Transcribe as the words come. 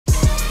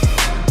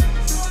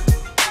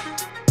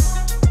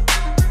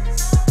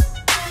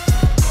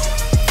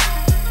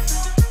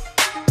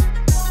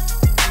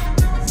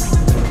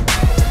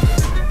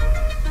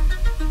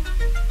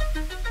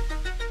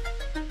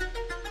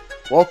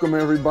Welcome,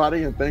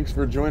 everybody, and thanks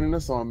for joining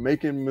us on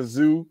Making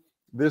Mizzou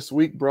this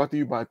week, brought to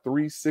you by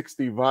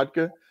 360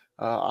 Vodka.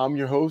 I'm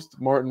your host,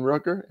 Martin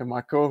Rucker, and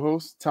my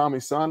co-host, Tommy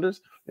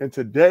Saunders. And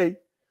today,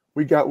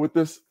 we got with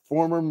us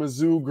former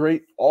Mizzou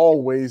great,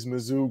 always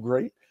Mizzou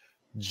great,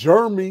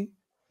 Jeremy,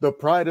 the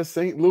pride of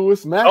St.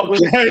 Louis,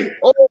 Maclin.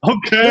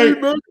 Okay.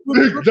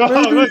 Big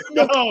dog, let's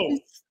go.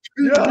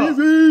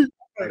 Easy.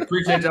 I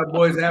appreciate y'all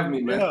boys having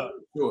me, man. Yeah.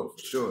 For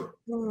sure.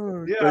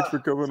 Thanks for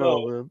coming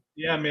on, man.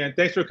 Yeah, man.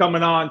 Thanks for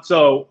coming on.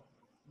 So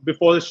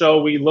before the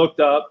show, we looked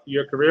up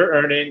your career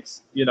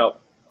earnings,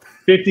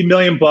 $50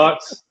 million.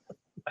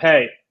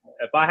 Hey,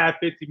 if I had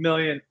 50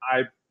 million,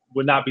 I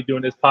would not be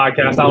doing this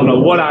podcast. I don't know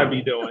what I'd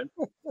be doing.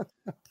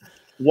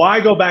 Why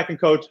go back and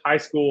coach high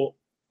school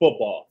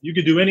football? You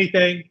could do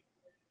anything,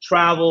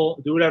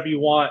 travel, do whatever you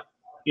want.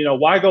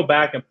 Why go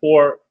back and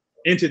pour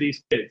into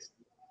these kids?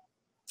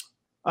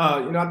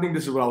 I think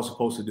this is what I was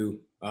supposed to do.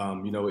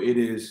 It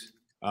is,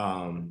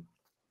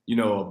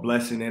 a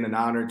blessing and an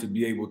honor to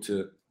be able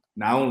to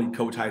not only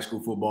coach high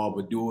school football,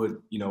 but do it,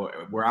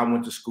 where I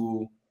went to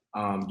school,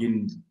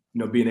 being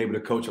able to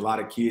coach a lot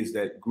of kids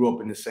that grew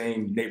up in the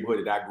same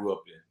neighborhood that I grew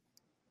up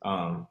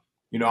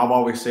in. I've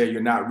always said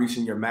you're not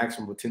reaching your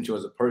maximum potential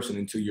as a person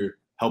until you're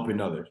helping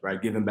others, right?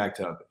 Giving back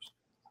to others.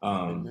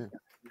 And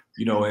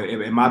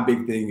my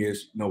big thing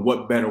is,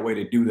 what better way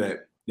to do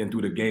that than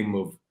through the game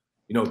of,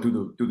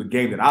 through the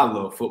game that I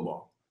love,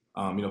 football.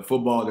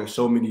 Football, there's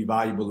so many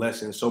valuable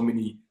lessons, so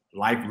many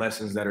life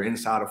lessons that are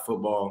inside of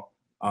football.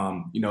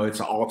 It's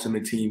an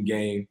ultimate team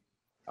game.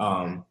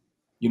 And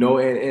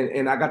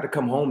I got to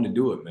come home to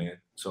do it, man.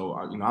 So,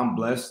 I'm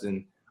blessed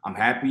and I'm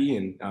happy.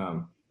 And,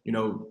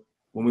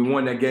 when we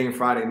won that game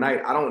Friday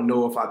night, I don't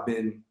know if I've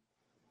been,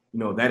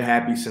 that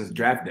happy since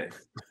draft day,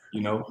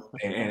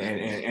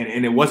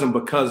 and it wasn't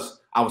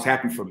because I was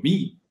happy for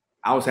me.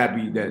 I was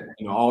happy that,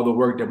 all the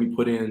work that we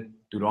put in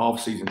through the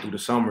off season, through the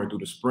summer, through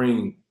the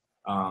spring,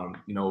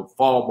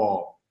 fall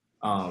ball,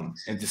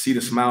 and to see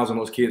the smiles on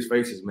those kids'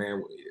 faces,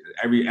 man,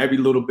 every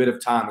little bit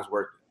of time is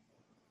worth it.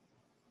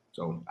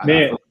 So I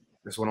feel like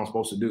that's what I'm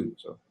supposed to do.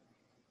 So,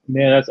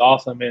 man, that's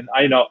awesome. And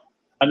I don't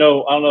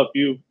know if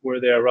you were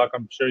there, Ruck.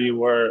 I'm sure you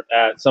were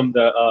at some of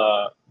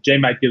the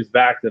J-Mac Gives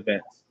Back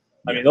events.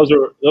 I mean, those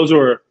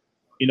were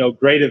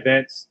great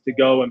events to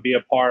go and be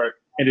a part,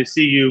 and to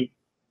see you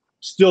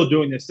still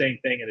doing the same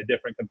thing in a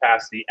different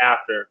capacity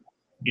after,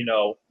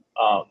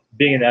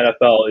 being in the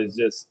NFL is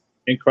just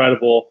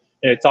incredible.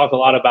 And it talks a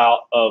lot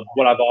about of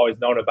what I've always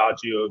known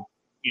about you,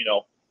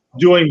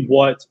 doing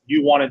what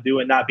you want to do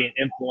and not being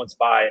influenced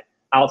by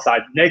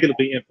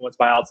negatively influenced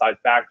by outside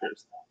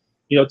factors.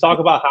 Talk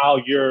about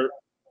how you're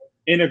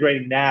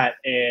integrating that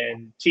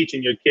and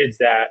teaching your kids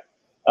that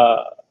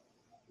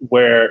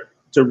where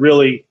to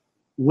really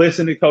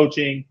listen to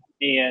coaching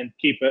and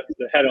keep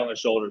the head on their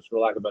shoulders, for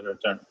lack of a better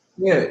term.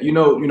 Yeah,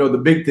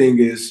 the big thing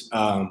is,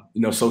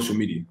 social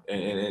media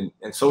and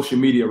social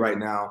media right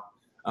now.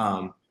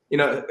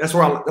 That's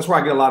where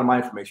I get a lot of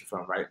my information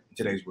from, right, in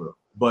today's world.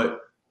 But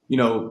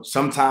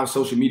sometimes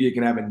social media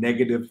can have a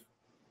negative,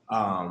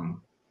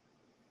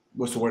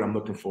 what's the word I'm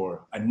looking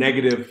for? A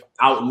negative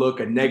outlook,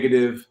 a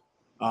negative,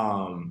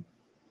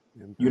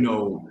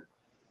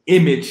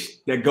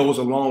 image that goes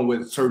along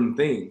with certain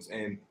things.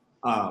 And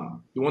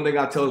the one thing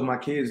I tell my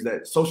kids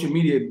that social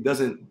media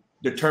doesn't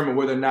determine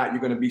whether or not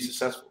you're going to be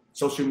successful.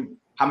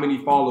 How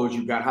many followers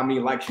you got, how many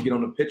likes you get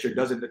on the picture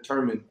doesn't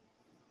determine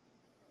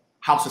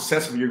how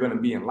successful you're going to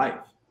be in life.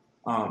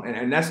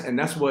 And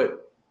that's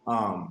what,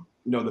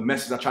 the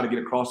message I try to get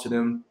across to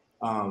them.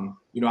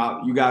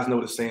 You guys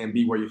know the saying,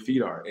 be where your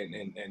feet are.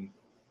 And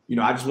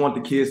I just want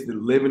the kids to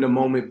live in the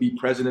moment, be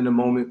present in the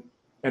moment.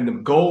 And the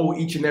goal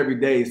each and every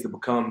day is to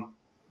become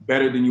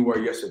better than you were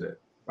yesterday,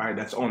 right?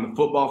 That's on the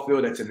football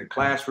field, that's in the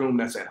classroom,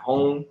 that's at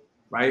home,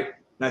 right?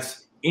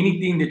 That's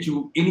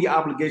any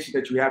obligation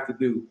that you have to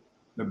do.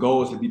 The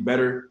goal is to be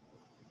better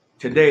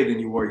today than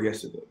you were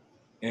yesterday.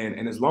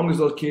 And as long as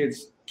those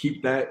kids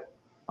keep that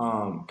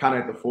kind of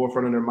at the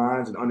forefront of their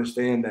minds and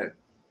understand that,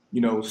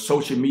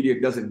 social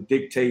media doesn't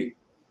dictate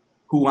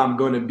who I'm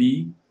going to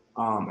be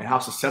and how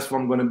successful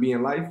I'm going to be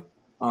in life,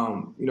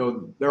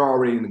 they're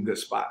already in a good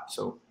spot.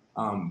 So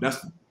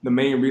that's the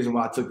main reason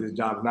why I took this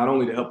job, not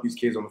only to help these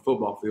kids on the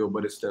football field,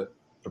 but it's to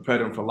prepare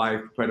them for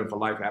life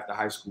after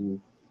high school,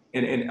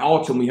 and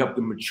ultimately help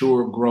them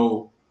mature,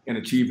 grow, and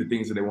achieve the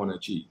things that they want to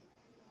achieve.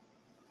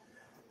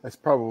 That's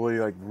probably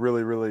like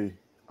really, really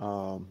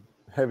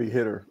heavy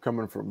hitter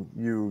coming from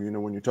you,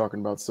 when you're talking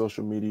about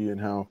social media and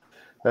how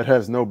that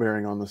has no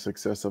bearing on the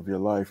success of your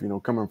life,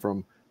 coming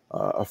from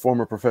a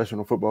former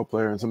professional football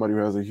player and somebody who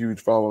has a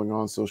huge following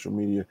on social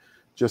media,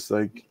 just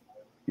like,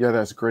 yeah,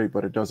 that's great,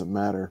 but it doesn't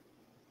matter.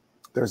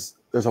 There's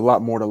a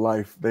lot more to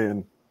life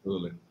than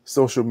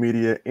social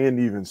media and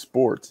even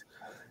sports.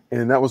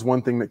 And that was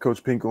one thing that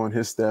Coach Pinkel and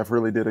his staff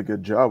really did a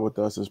good job with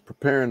us, is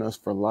preparing us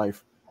for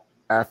life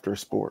after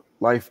sport,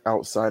 life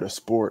outside of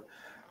sport.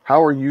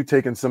 How are you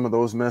taking some of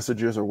those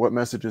messages, or what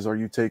messages are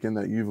you taking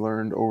that you've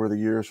learned over the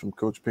years from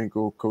Coach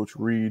Pinkel, Coach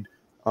Reed,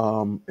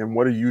 and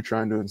what are you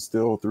trying to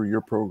instill through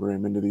your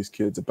program into these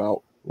kids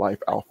about life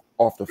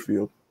off the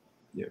field?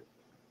 Yeah.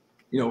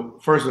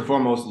 First and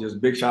foremost,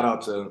 just big shout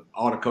out to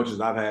all the coaches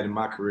I've had in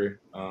my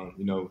career.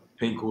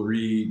 Pinkle,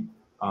 Reed,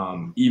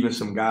 even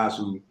some guys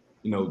who,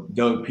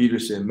 Doug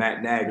Peterson,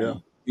 Matt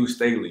Nagy, Hugh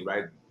Staley,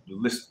 right?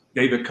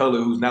 David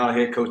Cutler, who's now a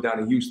head coach down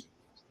in Houston,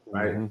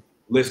 right? Mm-hmm.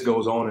 List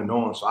goes on and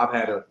on. So I've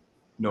had a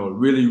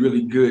really,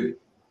 really good,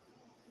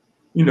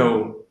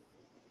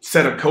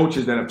 set of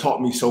coaches that have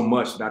taught me so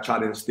much that I try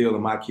to instill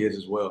in my kids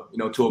as well,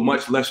 to a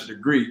much lesser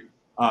degree,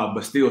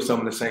 but still some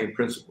of the same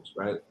principles,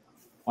 right?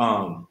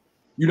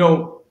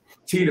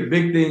 T, the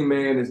big thing,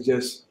 man, is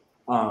just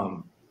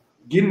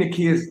getting the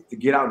kids to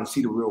get out and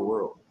see the real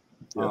world.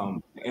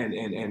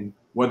 And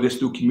whether it's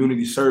through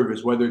community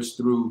service, whether it's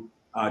through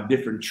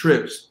different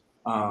trips,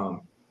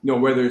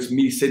 whether it's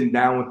me sitting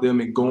down with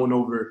them and going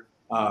over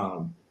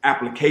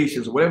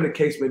applications or whatever the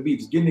case may be,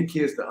 just getting the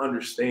kids to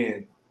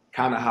understand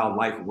kind of how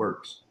life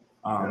works.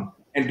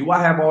 And do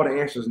I have all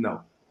the answers?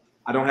 No,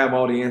 I don't have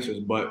all the answers,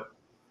 but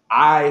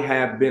I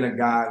have been a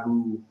guy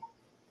who,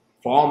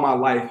 for all my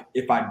life,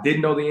 if I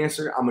didn't know the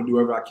answer, I'm gonna do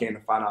whatever I can to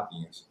find out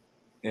the answer.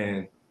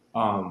 And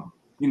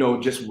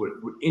just with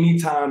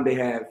anytime they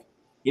have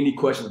any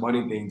questions about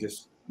anything,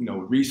 just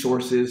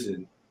resources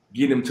and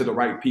get them to the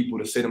right people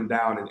to sit them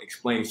down and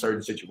explain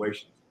certain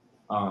situations.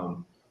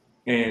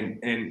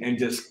 And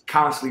just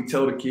constantly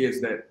tell the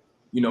kids that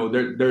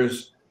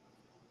there's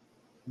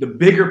the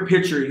bigger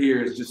picture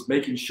here is just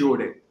making sure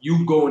that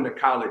you go into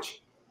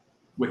college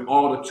with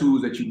all the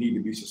tools that you need to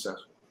be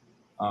successful.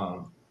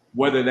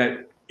 Whether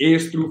that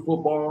is through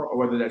football or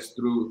whether that's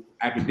through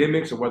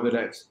academics or whether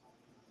that's,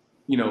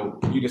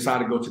 you decide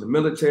to go to the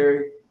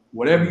military,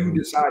 whatever you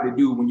decide to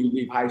do when you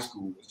leave high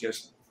school, it's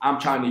just, I'm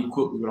trying to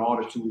equip you with all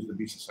the tools to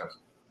be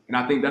successful. And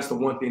I think that's the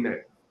one thing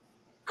that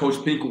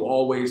Coach Pinkle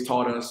always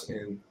taught us.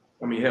 And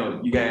I mean, hell,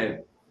 you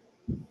had,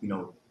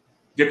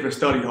 different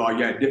study hall,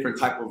 you had different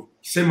type of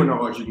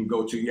seminars you can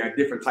go to, you had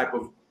different type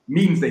of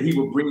meetings that he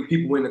would bring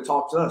people in to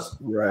talk to us.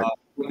 Right.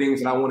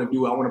 Things that I want to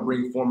do, I want to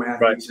bring former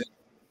athletes in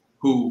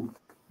who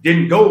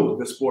didn't go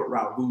the sport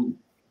route, who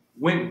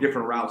went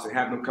different routes, and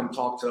have them come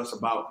talk to us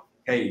about,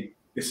 hey,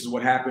 this is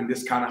what happened.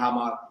 This is kind of how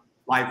my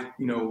life,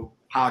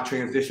 how I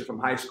transitioned from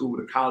high school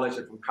to college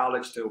and from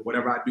college to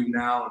whatever I do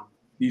now. And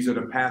these are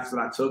the paths that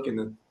I took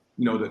and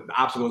the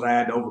obstacles I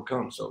had to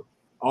overcome. So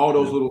all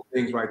those little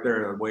things right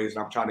there are ways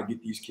I'm trying to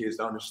get these kids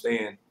to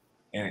understand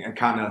and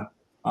kind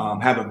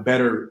of have a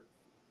better,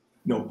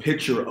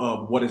 picture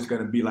of what it's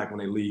going to be like when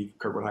they leave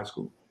Kirkwood High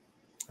School.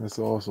 That's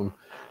awesome.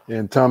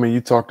 And Tommy,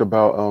 you talked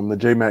about the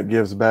JMac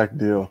Gives Back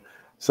deal.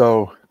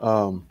 So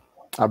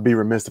I'd be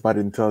remiss if I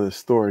didn't tell this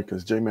story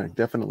because JMac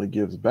definitely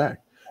gives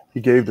back.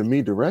 He gave to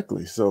me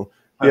directly. So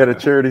he had a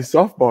charity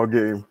softball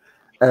game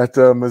at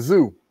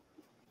Mizzou.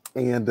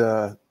 And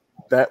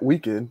that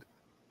weekend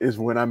is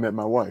when I met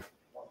my wife.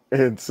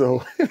 And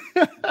so,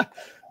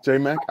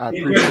 JMac, I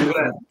appreciate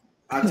that.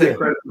 I take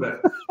credit for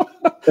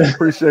that.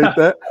 Appreciate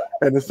that.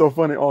 And it's so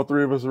funny, all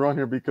three of us are on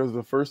here because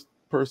the first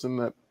person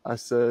that I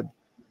said,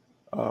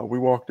 we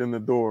walked in the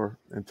door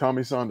and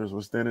Tommy Saunders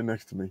was standing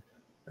next to me.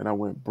 And I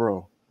went,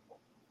 bro,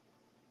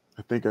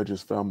 I think I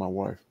just found my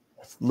wife.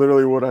 It's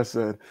literally what I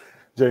said,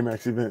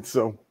 JMac's event.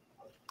 So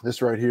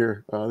this right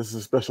here, this is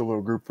a special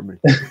little group for me.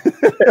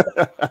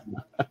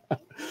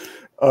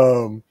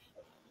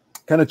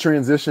 Kind of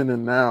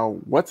transitioning now,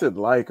 what's it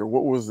like, or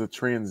what was the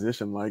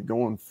transition like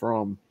going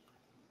from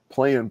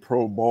playing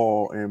pro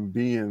ball and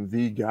being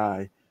the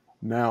guy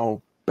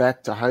now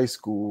back to high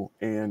school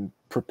and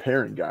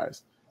preparing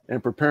guys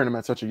and preparing them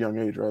at such a young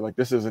age, right? Like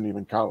this isn't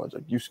even college.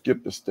 Like you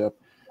skipped a step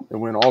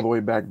and went all the way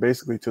back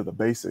basically to the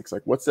basics.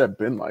 Like what's that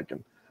been like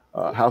and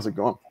how's it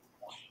going?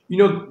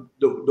 One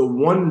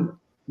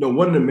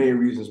of the main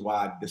reasons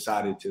why I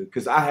decided to,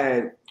 because I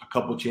had a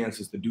couple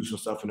chances to do some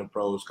stuff in the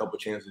pros, a couple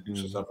chances to do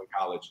some stuff in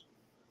college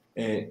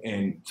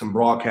and some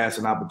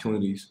broadcasting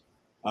opportunities.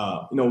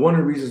 One of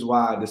the reasons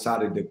why I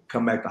decided to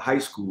come back to high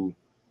school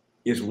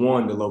is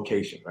one, the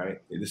location, right?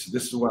 This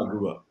is where I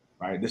grew up,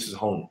 right? This is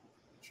home.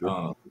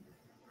 Sure.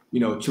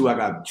 Two, I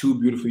got two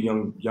beautiful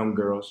young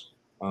girls,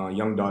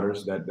 young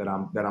daughters that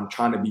I'm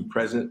trying to be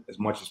present as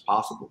much as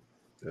possible.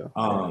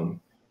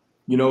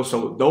 Yeah.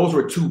 So those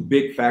were two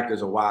big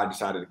factors of why I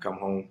decided to come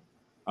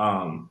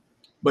home.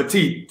 But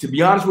T, to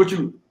be honest with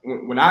you,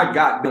 when I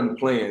got done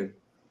playing,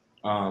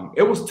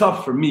 it was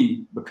tough for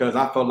me because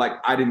I felt like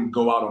I didn't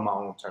go out on my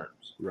own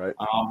terms. Right.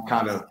 I'm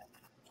kind of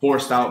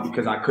forced out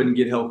because I couldn't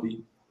get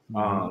healthy.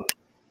 And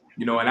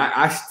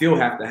I still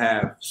have to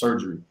have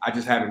surgery. I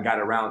just haven't got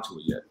around to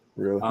it yet.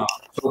 Really?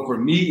 So for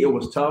me, it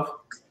was tough.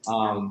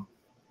 And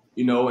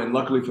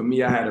luckily for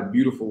me, I had a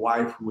beautiful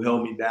wife who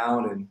held me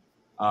down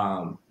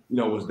and,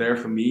 was there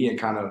for me and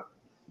kind of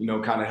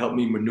helped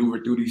me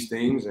maneuver through these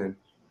things. And,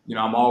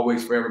 I'm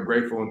always forever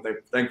grateful and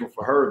thankful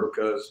for her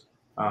because,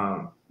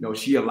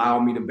 she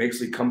allowed me to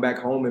basically come back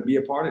home and be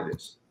a part of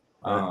this.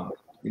 Right.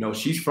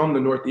 She's from the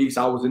Northeast.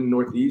 I was in the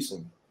Northeast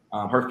and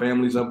her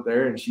family's up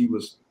there. And she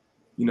was,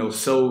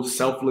 so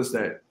selfless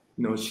that,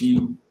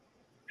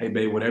 hey,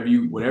 babe, whatever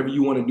you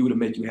want to do to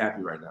make you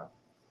happy right now.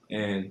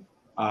 And,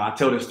 I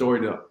tell this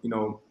story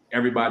to,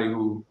 everybody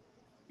who,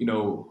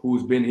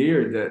 who's been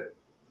here that,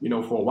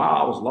 for a while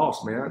I was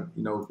lost, man,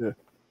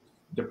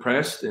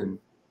 depressed and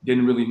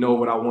didn't really know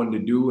what I wanted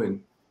to do.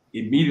 And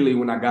immediately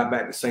when I got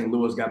back to St.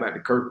 Louis, got back to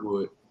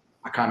Kirkwood,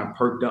 I kind of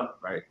perked up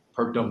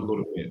a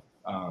little bit.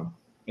 And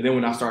then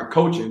when I started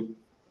coaching,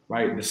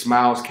 right, the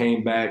smiles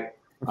came back,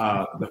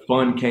 the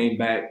fun came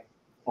back,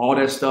 all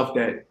that stuff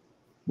that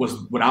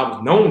was what I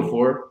was known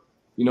for,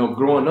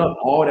 growing up,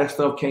 all that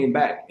stuff came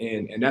back.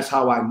 And that's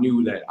how I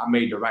knew that I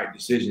made the right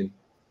decision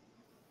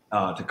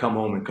to come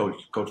home and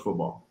coach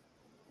football.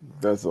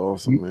 That's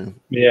awesome, man.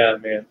 Yeah,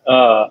 man.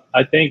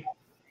 I think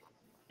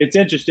it's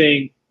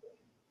interesting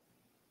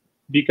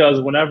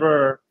because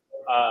whenever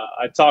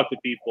I talk to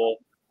people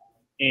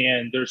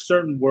and there's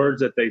certain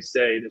words that they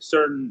say, there's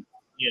certain,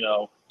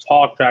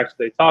 talk tracks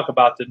they talk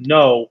about to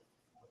know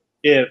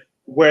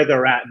where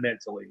they're at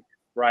mentally,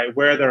 right?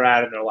 Where they're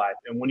at in their life.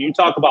 And when you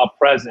talk about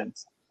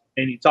presence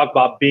and you talk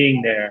about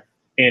being there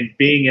and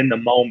being in the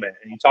moment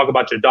and you talk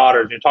about your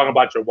daughters, you're talking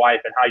about your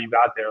wife and how you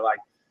got there, like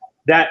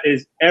that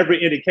is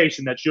every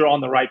indication that you're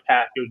on the right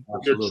path.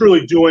 You're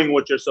truly doing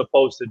what you're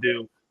supposed to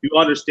do. You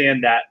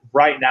understand that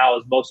right now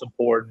is most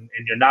important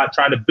and you're not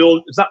trying to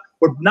build.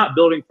 We're not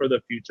building for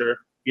the future.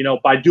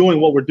 By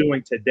doing what we're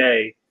doing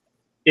today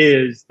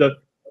is the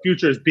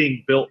future is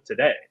being built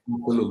today.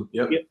 Absolutely.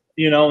 Yep.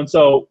 And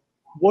so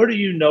what do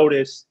you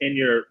notice in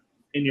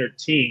your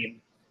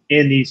team,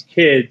 in these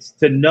kids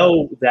to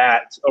know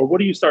that, or what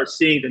do you start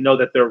seeing to know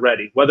that they're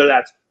ready? Whether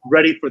that's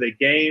ready for the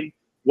game,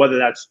 whether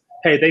that's,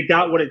 hey, they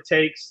got what it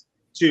takes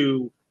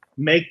to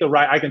make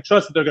I can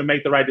trust that they're going to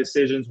make the right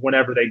decisions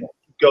whenever they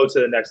go to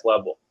the next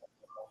level.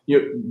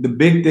 The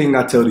big thing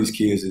I tell these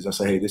kids is I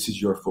say, hey, this is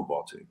your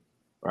football team,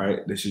 right?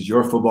 This is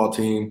your football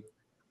team.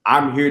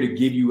 I'm here to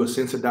give you a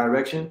sense of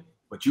direction,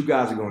 but you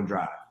guys are going to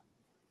drive,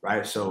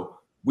 right? So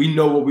we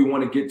know what we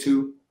want to get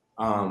to,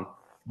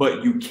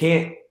 but you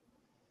can't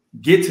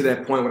get to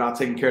that point without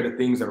taking care of the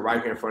things that are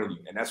right here in front of you.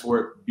 And that's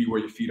where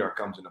your feet are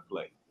comes into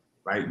play,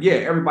 right? Yeah,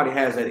 everybody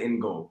has that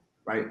end goal,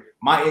 right?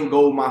 My end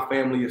goal, my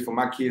family, is for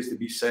my kids to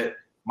be set,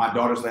 my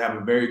daughters to have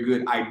a very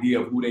good idea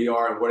of who they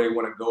are and where they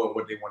want to go and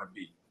what they want to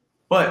be.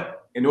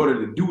 But in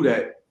order to do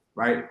that,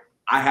 right,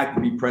 I have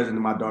to be present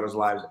in my daughters'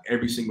 lives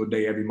every single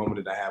day, every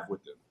moment that I have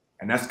with them.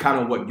 And that's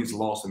kind of what gets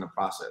lost in the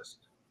process.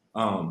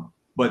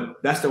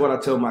 But that's what I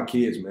tell my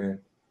kids, man.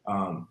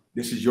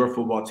 This is your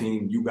football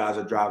team. You guys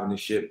are driving the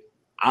ship.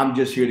 I'm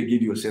just here to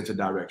give you a sense of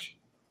direction,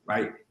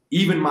 right?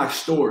 Even my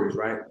stories,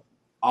 right?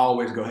 I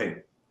always go, hey,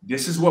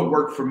 this is what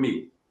worked for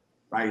me,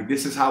 right?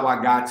 This is how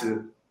I got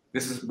to,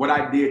 this is what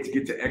I did to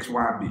get to X,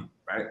 Y, and B,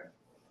 right?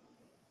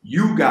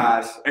 You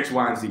guys, X,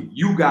 Y, and Z,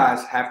 you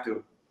guys have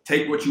to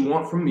take what you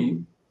want from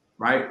me,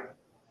 right?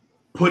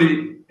 Put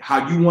it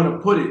how you want to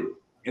put it,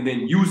 and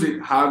then use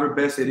it however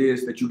best it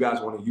is that you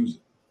guys want to use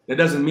it. That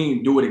doesn't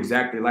mean do it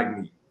exactly like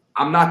me.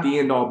 I'm not the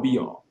end all be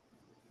all,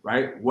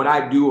 right? What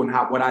I do and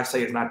what I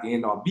say is not the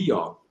end all be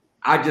all.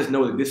 I just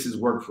know that this has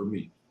worked for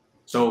me.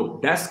 So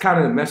that's kind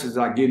of the message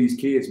that I give these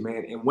kids,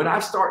 man. And when I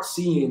start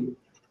seeing,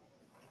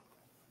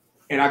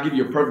 and I'll give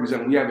you a perfect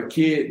example. We have a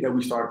kid that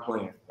we started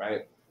playing,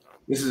 right?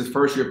 This is his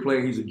first year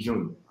playing. He's a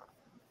junior.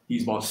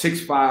 He's about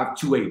 6'5",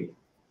 280,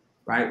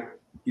 right?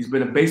 He's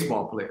been a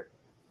baseball player.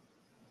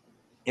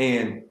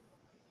 And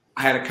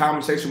I had a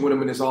conversation with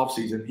him in this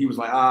offseason. He was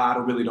like, I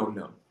really don't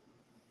know.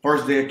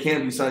 First day of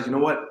camp, he says, you know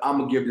what? I'm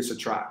going to give this a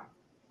try.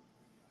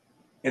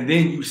 And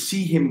then you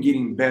see him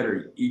getting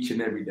better each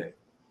and every day,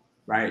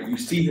 right? You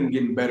see him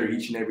getting better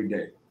each and every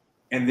day.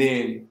 And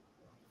then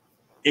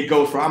it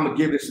goes from, I'm going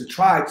to give this a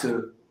try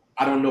to,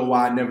 I don't know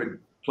why I never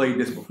played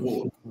this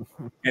before.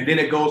 And then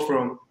it goes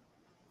from,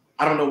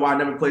 I don't know why I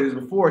never played this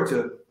before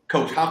to,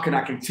 Coach, how can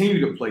I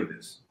continue to play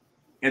this?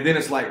 And then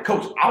it's like,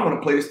 Coach, I want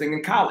to play this thing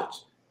in college.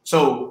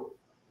 So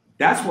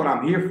that's what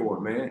I'm here for,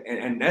 man.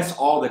 And that's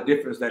all the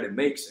difference that it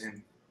makes.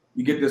 And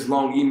you get this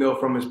long email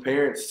from his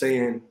parents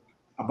saying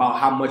about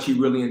how much he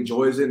really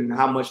enjoys it and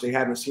how much they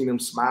haven't seen him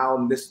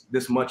smile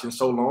this much in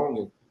so long.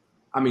 And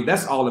I mean,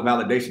 that's all the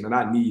validation that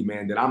I need,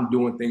 man, that I'm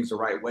doing things the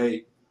right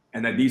way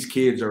and that these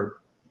kids are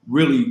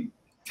really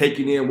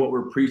taking in what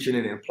we're preaching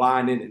and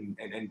applying it.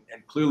 And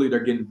clearly they're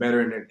getting better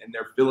and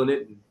they're feeling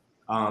it.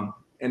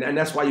 And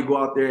that's why you go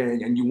out there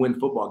and you win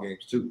football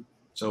games too.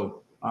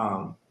 So,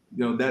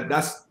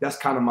 that's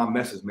kind of my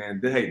message, man.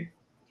 That, hey,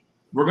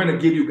 we're going to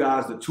give you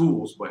guys the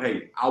tools, but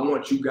hey, I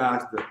want you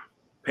guys to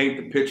paint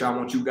the picture. I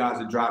want you guys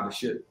to drive the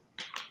ship.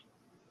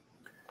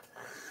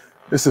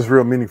 This is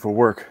real meaningful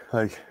work.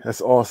 Like,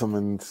 that's awesome.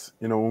 And,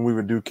 when we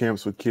would do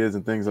camps with kids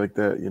and things like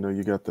that,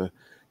 you got the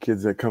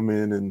kids that come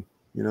in and,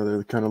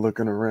 they're kind of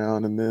looking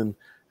around and then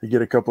you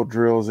get a couple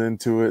drills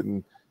into it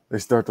and they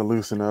start to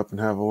loosen up and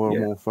have a little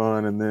more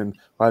fun. And then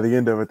by the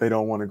end of it, they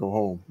don't want to go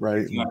home.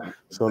 Right. Exactly.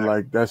 So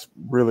like, that's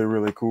really,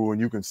 really cool. And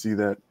you can see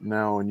that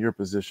now in your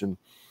position,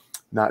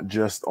 not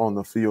just on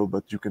the field,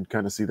 but you can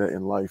kind of see that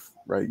in life,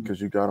 right? Because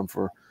you got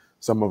them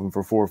some of them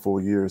for 4 full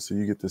years. So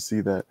you get to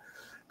see that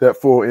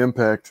full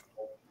impact.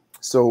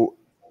 So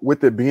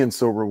with it being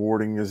so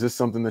rewarding, is this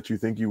something that you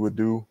think you would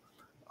do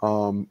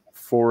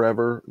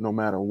forever, no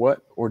matter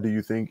what? Or do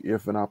you think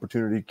if an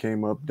opportunity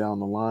came up down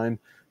the line,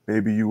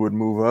 maybe you would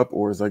move up?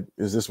 Or is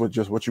this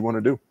just what you want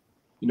to do?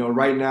 You know,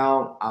 right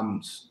now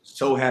I'm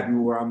so happy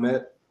where I'm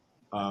at,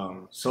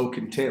 so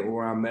content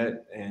where I'm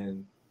at,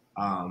 and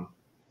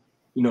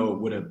you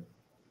know,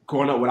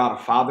 growing up without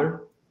a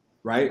father,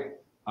 right?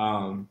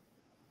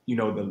 You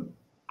know,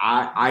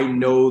 I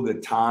know the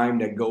time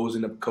that goes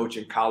into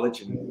coaching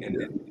college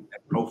and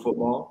pro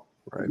football,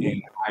 right?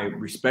 And I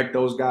respect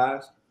those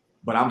guys,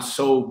 but I'm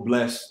so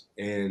blessed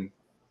and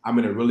I'm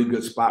in a really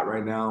good spot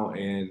right now,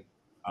 and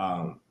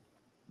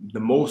the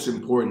most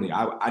importantly,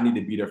 I need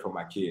to be there for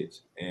my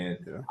kids. And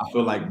I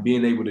feel like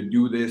being able to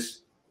do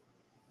this,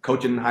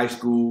 coaching in high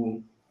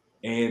school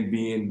and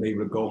being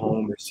able to go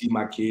home and see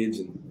my kids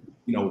and,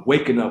 you know,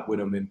 waking up with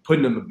them and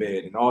putting them to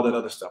bed and all that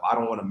other stuff, I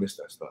don't want to miss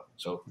that stuff.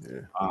 So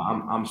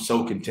I'm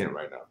so content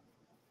right now.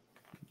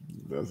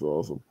 That's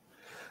awesome.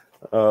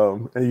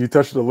 And you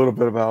touched a little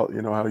bit about,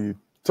 you know, how you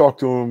talk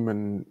to them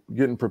and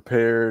getting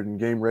prepared and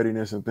game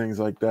readiness and things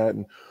like that.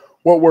 And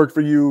what worked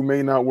for you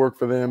may not work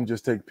for them.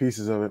 Just take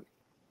pieces of it.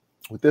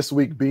 With this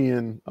week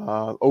being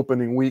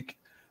opening week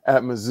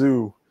at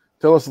Mizzou,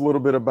 tell us a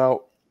little bit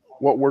about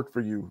what worked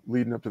for you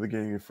leading up to the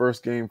game. Your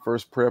first game,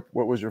 first prep.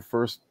 What was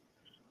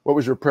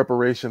your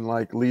preparation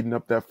like leading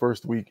up that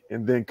first week,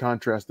 and then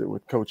contrast it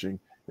with coaching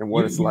and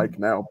what it's like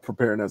now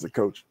preparing as a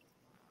coach?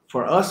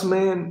 For us,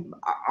 man,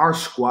 our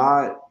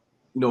squad,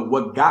 you know,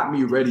 what got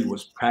me ready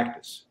was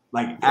practice,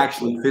 like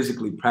actually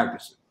physically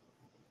practicing,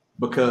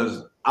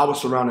 because I was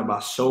surrounded by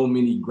so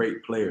many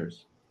great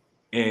players.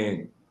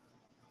 And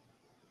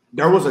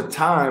there was a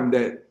time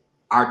that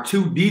our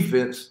 2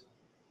 defense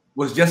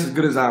was just as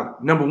good as our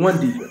number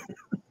 1 defense.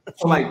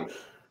 So, like,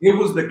 it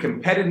was the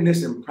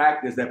competitiveness in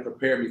practice that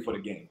prepared me for the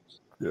games.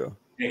 Yeah.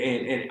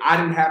 And I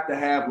didn't have to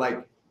have,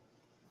 like,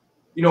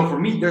 you know, for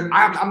me,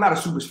 I'm not a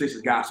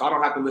superstitious guy, so I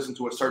don't have to listen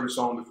to a certain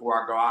song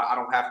before I go. I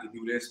don't have to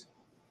do this.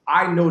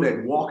 I know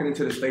that walking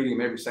into the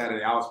stadium every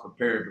Saturday, I was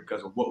prepared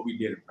because of what we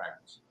did in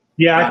practice.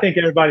 Yeah, I think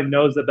everybody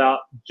knows about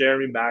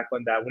Jeremy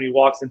Maclin, that when he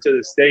walks into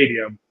the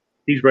stadium,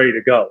 he's ready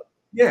to go.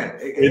 Yeah.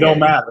 It don't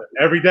matter.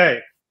 Every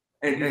day.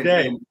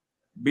 And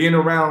being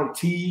around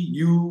T,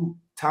 you,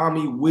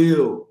 Tommy,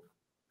 Will,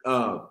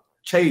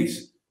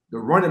 Chase, the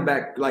running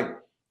back, like,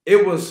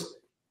 it was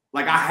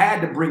like I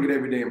had to bring it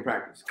every day in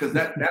practice because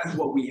that's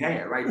what we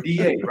had, right?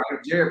 DA,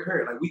 right? Jared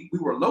Perry, like we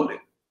were loaded.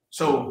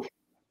 So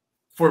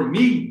for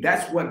me,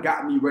 that's what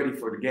got me ready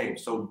for the game.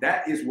 So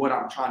that is what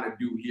I'm trying to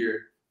do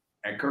here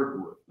at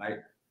Kirkwood.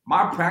 Like,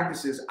 my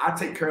practices, I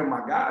take care of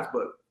my guys,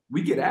 but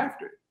we get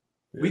after it.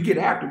 We get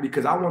after it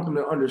because I want them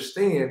to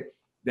understand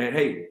that,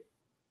 hey,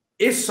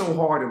 it's so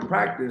hard in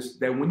practice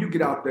that when you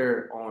get out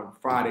there on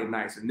Friday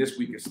nights, and this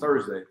week is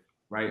Thursday,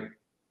 right?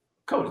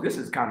 Coach, this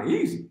is kind of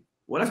easy.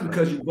 Well, that's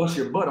because you bust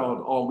your butt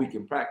all week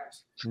in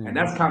practice. Mm-hmm. And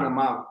that's kind of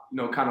my, you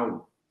know, kind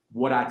of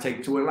what I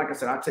take to it. Like I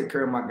said, I take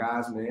care of my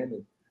guys, man.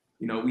 And,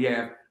 you know, we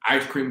have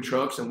ice cream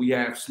trucks and we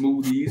have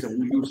smoothies and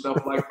we do stuff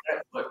like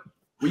that. But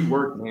we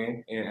work,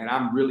 man. And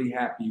I'm really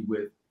happy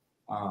with,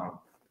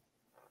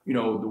 you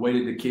know, the way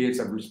that the kids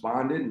have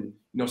responded. And, you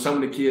know, some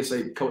of the kids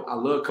say, Coach, I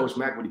love Coach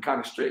Mack, but he's kind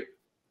of strict.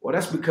 Well,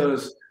 that's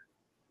because,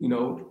 you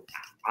know,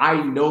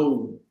 I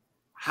know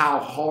how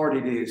hard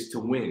it is to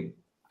win.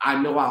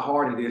 I know how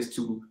hard it is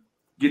to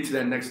get to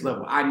that next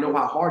level. I know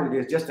how hard it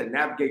is just to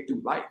navigate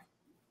through life,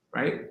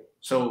 right?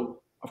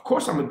 So, of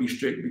course, I'm going to be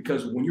strict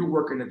because when you're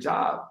working a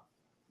job,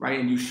 right,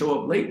 and you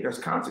show up late, there's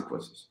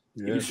consequences.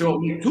 Yeah. If you show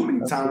up late too many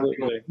times,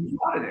 they're going to get you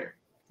out of there.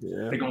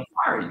 Yeah. They're going to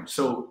fire you.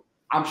 So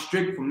I'm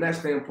strict from that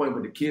standpoint,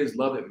 but the kids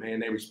love it, man.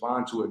 They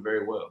respond to it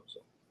very well.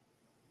 So.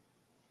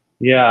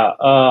 Yeah.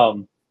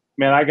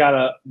 Man, I got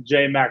a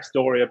J-Mac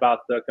story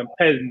about the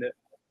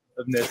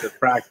competitiveness of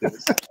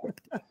practice.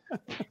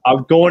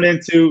 I'm going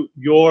into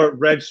your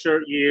red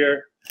shirt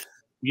year.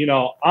 You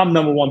know, I'm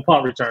number 1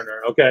 punt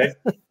returner, okay?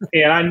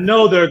 And I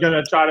know they're going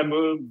to try to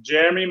move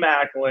Jeremy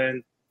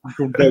Maclin,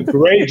 the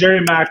great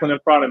Jeremy Maclin, in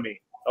front of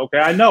me, okay?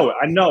 I know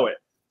it.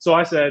 So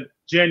I said,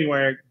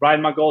 January,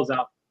 writing my goals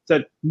out,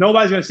 said,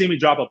 nobody's going to see me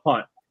drop a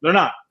punt. They're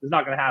not. It's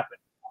not going to happen.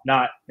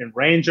 Not in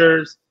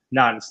Rangers,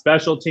 not in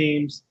special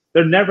teams.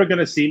 They're never going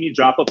to see me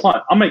drop a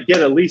punt. I'm going to get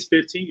at least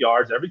 15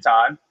 yards every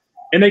time,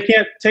 and they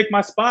can't take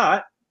my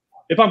spot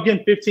if I'm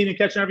getting 15 and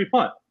catching every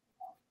punt.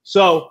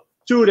 So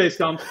 2 days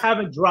comes,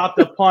 haven't dropped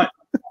a punt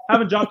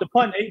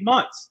in 8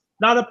 months.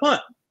 Not a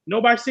punt.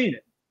 Nobody's seen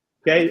it.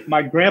 Okay,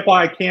 my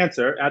grandpa had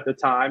cancer at the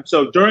time.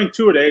 So during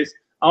 2 days,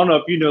 I don't know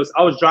if you noticed,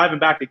 I was driving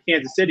back to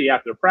Kansas City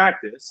after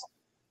practice,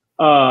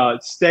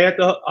 stay at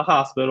the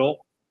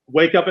hospital,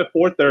 wake up at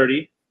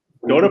 4:30,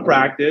 go to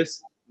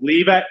practice,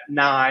 leave at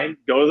 9,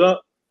 go to the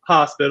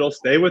hospital,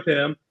 stay with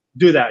him,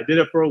 do that. I did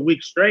it for a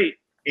week straight.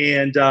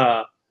 And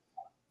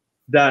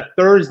that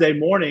Thursday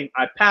morning,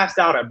 I passed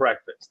out at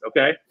breakfast,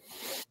 okay?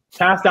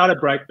 Passed out at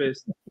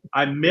breakfast.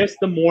 I missed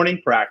the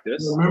morning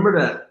practice. I remember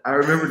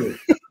that.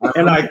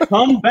 And I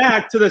come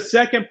back to the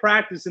second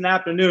practice in the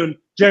afternoon,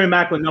 Jeremy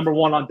Maclin, number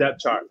 1 on depth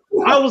chart.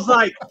 I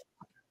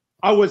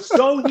was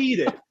so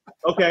heated,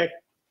 okay?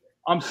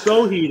 I'm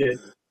so heated.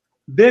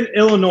 Then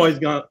Illinois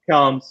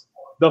comes.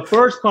 The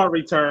first punt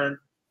return,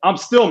 I'm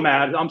still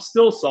mad. I'm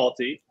still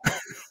salty.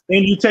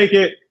 And you take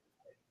it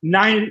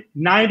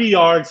 90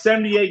 yards,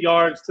 78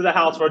 yards to the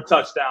house for a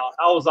touchdown.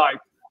 I was like,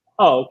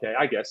 oh, okay,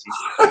 I guess.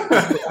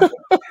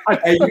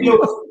 Hey,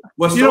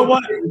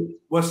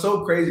 what's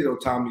so crazy though,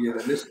 Tommy, and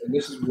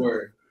this is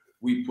where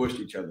we pushed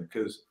each other,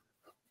 because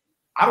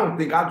I don't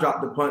think I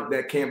dropped the punt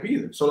that camp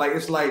either. So like,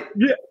 it's like,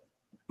 yeah,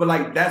 but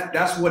like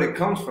that's what it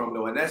comes from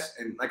though, and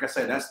like I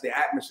said, that's the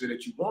atmosphere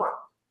that you want.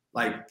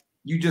 Like,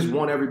 you just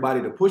want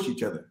everybody to push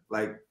each other.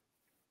 Like,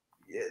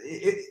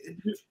 it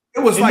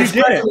was like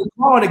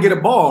trying to get a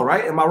ball,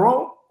 right? Am I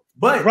wrong?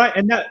 But right,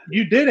 and that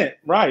you didn't,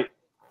 right?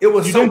 It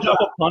was you so didn't drop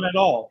a punt at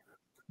all.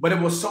 But it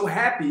was so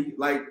happy,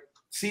 like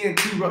seeing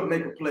T-Ruck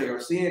make a play or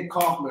seeing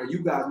Kaufman or you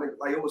guys make,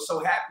 like, it was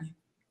so happy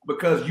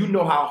because you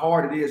know how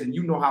hard it is, and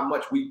you know how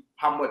much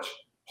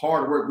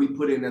hard work we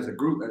put in as a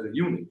group, as a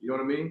unit. You know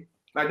what I mean?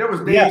 Like, there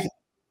was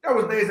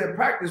days at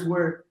practice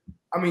where,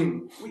 I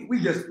mean, we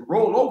just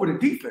roll over the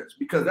defense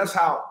because that's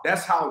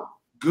how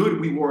good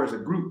we were as a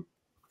group.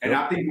 And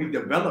I think we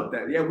developed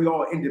that. Yeah, we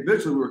all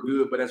individually were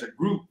good, but as a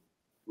group,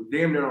 we're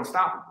damn near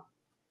unstoppable.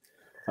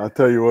 I'll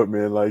tell you what,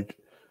 man, like,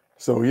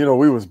 so, you know,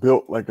 we was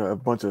built like a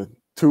bunch of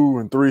 2-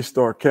 and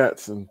 3-star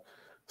cats. And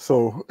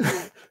so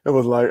it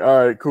was like,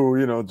 all right, cool.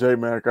 You know,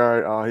 J-Mac,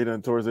 all right, he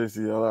done tore his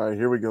ACL. All right,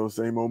 here we go.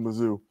 Same old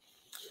Mizzou.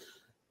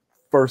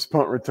 First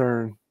punt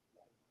return,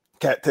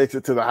 Cat takes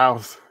it to the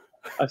house.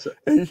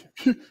 And,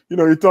 you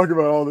know, you talk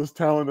about all this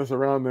talent that's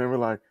around there. We're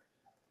like,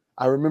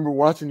 I remember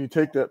watching you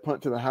take that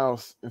punt to the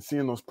house and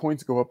seeing those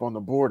points go up on the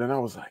board. And I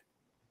was like,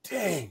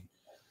 dang,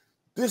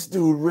 this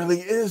dude really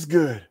is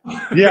good.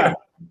 Yeah,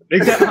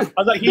 exactly.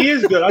 I was like, he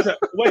is good. I said,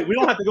 wait, we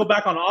don't have to go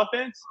back on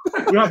offense?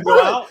 We don't have to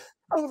go out?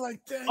 I was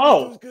like, dang, this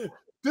was good.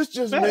 This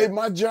just made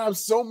my job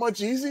so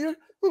much easier.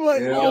 I'm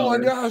like, oh my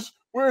gosh,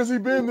 where has he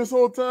been this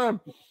whole time?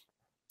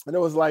 And it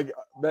was like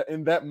that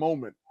in that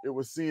moment, it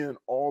was seeing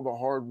all the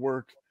hard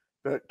work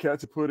that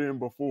Cats put in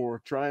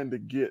before trying to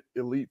get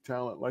elite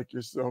talent like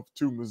yourself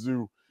to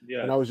Mizzou.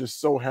 Yeah. And I was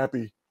just so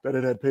happy that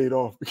it had paid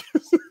off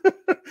because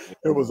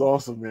it was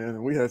awesome, man.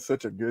 And we had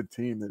such a good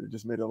team that it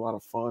just made it a lot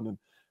of fun. And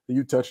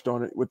you touched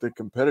on it with the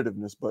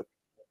competitiveness, but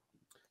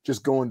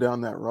just going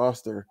down that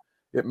roster,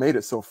 it made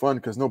it so fun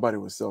because nobody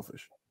was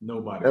selfish.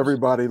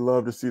 Everybody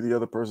loved to see the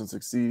other person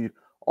succeed.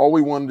 All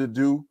we wanted to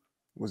do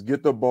was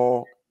get the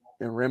ball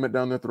and ram it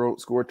down their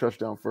throat, score a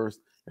touchdown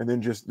first, and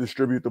then just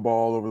distribute the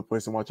ball all over the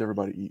place and watch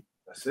everybody eat.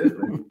 That's it,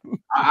 man.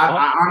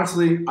 I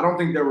honestly, I don't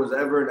think there was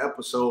ever an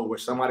episode where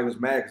somebody was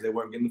mad because they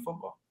weren't getting the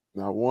football.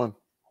 Not one.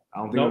 I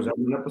don't think there was ever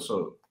an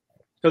episode.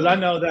 Because I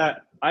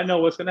know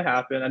what's going to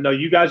happen. I know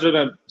you guys are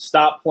going to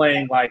stop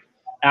playing like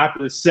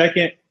after the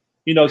second,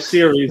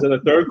 series of the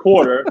third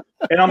quarter,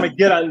 and I'm going to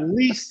get at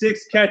least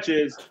 6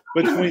 catches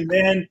between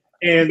then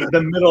and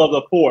the middle of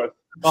the fourth.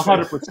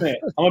 100%.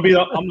 I'm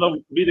gonna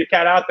be the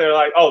cat out there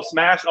like, oh,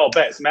 smash, oh,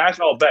 bet, smash,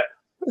 oh, bet.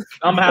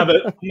 I'm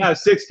gonna have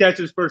 6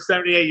 catches for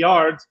 78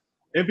 yards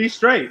and be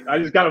straight. I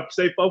just gotta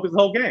stay focused the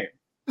whole game.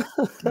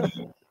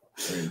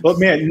 But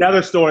man,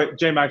 another story,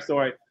 J-Mac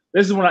story.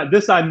 This is when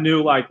I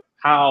knew like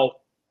how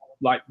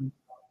like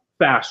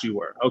fast you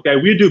were. Okay,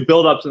 we do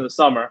build-ups in the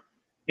summer,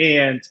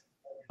 and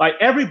like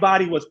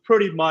everybody was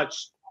pretty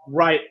much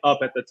right up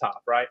at the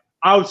top. Right,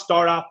 I would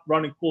start off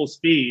running full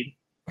speed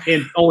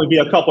and only be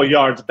a couple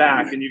yards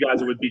back, and you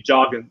guys would be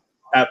jogging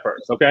at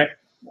first, okay?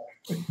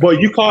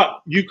 But you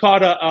caught a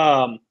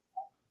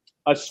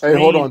screen. Hey,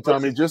 hold on,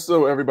 Tommy. Just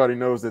so everybody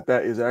knows that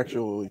is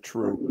actually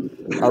true.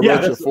 I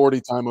wrote your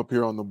 40 time up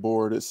here on the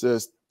board. It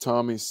says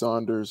Tommy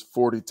Saunders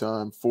 40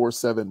 time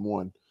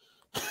 471.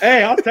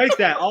 Hey, I'll take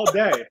that all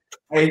day.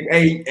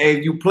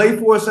 Hey, you play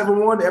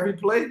 471 every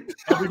play?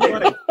 Every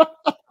play.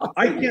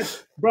 I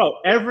can't, bro.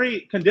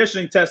 Every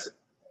conditioning test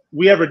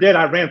we ever did,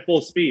 I ran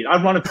full speed.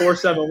 I'm running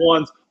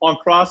 471s on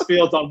cross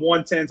fields, on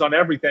 110s, on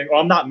everything, or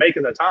I'm not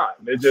making the time.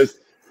 It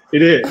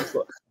is.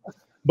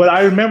 But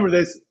I remember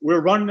this.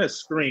 We're running a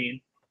screen,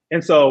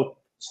 and so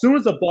as soon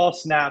as the ball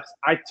snaps,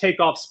 I take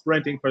off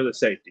sprinting for the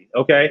safety,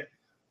 okay?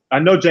 I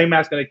know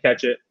J-Mac's going to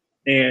catch it,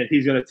 and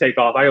he's going to take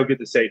off. I go get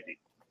the safety.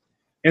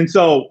 And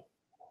so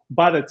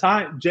by the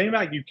time,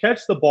 J-Mac, you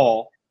catch the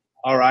ball,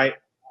 all right,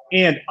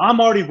 and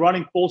I'm already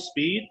running full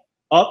speed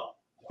up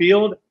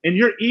field, and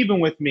you're even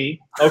with me,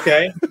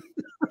 okay?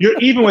 You're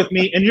even with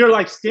me, and you're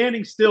like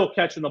standing still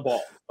catching the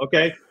ball,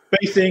 okay?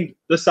 Facing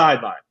the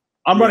sideline.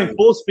 I'm running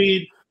full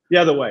speed the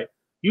other way.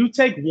 You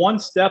take one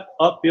step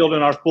upfield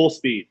in our full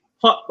speed.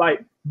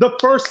 Like the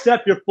first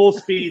step, you're full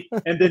speed,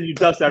 and then you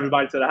dust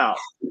everybody to the house.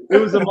 It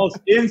was the most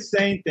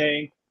insane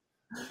thing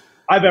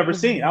I've ever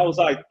seen. I was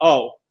like,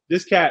 oh,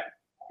 this cat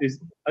is,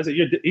 I said,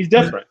 he's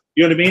different.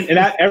 You know what I mean? And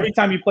every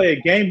time you play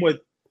a game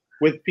with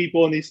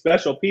people and these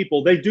special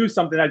people, they do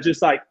something that's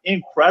just like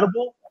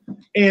incredible.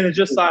 And it's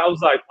just like, I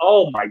was like,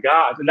 oh my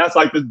God. And that's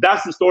like,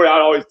 that's the story I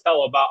always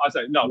tell about. I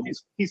said, no,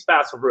 he's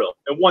fast for real.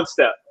 In one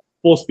step,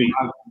 full speed.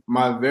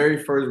 My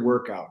very first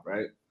workout,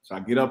 right? So I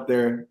get up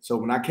there. So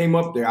when I came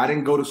up there, I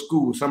didn't go to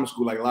school, summer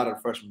school, like a lot of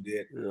the freshmen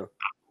did. Yeah.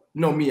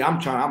 you know me, I'm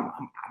trying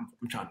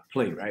to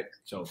play, right?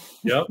 So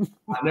Yep.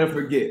 I'll never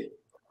forget.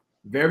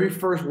 Very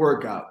first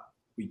workout,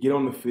 we get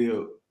on the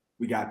field,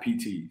 we got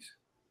PTs,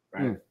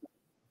 right?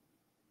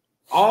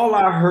 All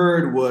I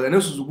heard was, and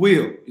this was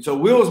Will. So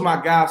Will was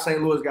my guy,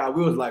 St. Louis guy.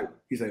 Will was like,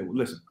 he said, well,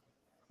 listen,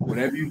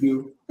 whatever you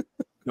do,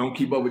 don't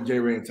keep up with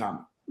Ray and Tommy.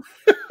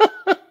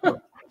 I'm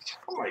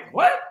like,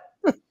 what?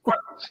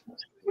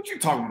 What you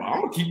talking about?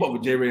 I'm gonna keep up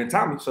with Ray and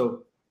Tommy.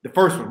 So the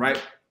first one,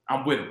 right?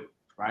 I'm with him,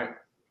 right?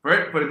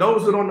 For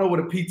those who don't know what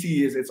a PT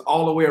is, it's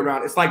all the way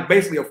around. It's like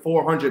basically a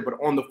 400, but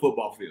on the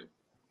football field.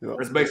 Yep.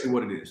 That's basically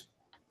what it is.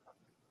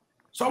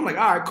 So I'm like,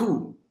 all right,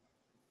 cool.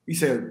 He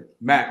said,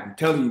 Mac, I'm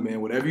telling you, man,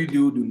 whatever you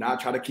do, do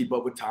not try to keep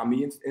up with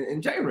Tommy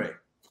and Ray.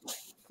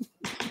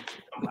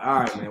 I'm like, all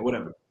right, man,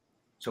 whatever.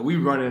 So we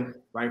running,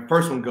 right?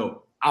 First one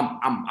go. I'm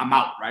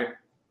out, right?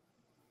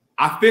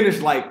 I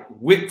finished like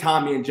with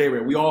Tommy and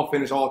Ray. We all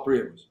finished, all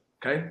three of us.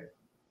 Okay.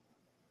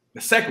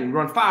 The second, we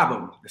run 5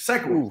 of them. The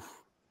second one,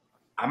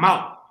 I'm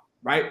out,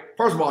 right?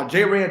 First of all,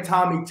 Ray and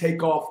Tommy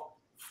take off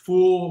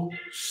full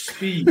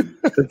speed.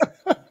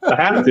 I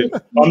have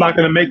to. I'm not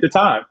going to make the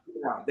time.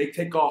 They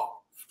take off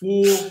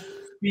full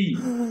speed.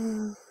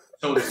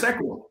 So the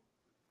second one,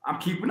 I'm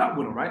keeping up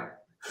with them, right?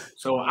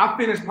 So I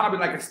finished probably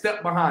like a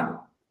step behind them.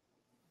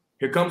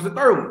 Here comes the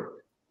third one.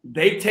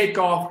 They take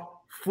off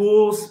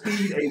full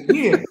speed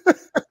again.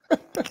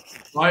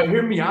 All right,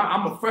 hear me.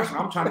 I'm a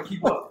freshman. I'm trying to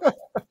keep up.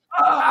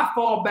 I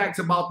fall back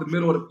to about the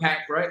middle of the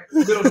pack, right?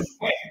 Middle of the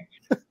pack.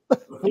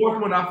 The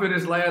fourth one, I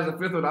finished last. The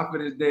fifth one, I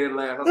finished dead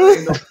last. I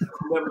was like,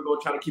 I'm never going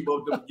to try to keep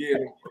up with them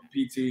again from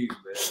PTs,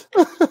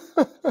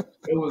 man.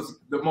 It was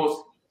the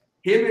most.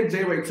 Him and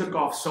Ray took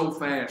off so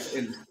fast,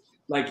 and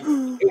like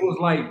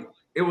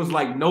it was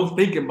like no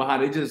thinking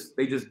behind it.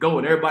 They just go,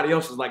 and everybody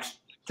else is like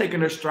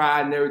taking their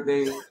stride and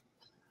everything.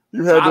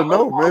 You had to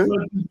know,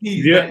 man.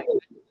 Yeah.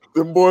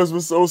 Them boys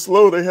were so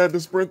slow, they had to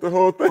sprint the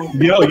whole thing.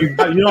 Yo, you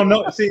don't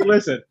know. See,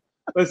 listen.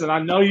 I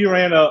know you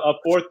ran a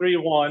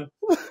 4.31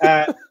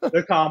 at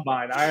the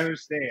combine. I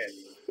understand.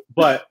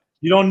 But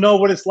you don't know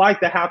what it's like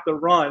to have to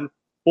run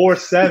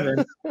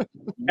 4.7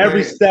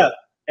 every step,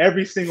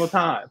 every single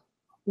time.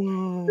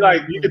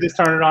 Like, you could just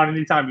turn it on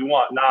anytime you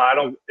want. Nah, I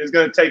don't. It's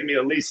going to take me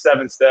at least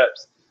 7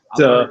 steps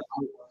to.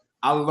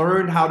 I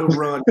learned how to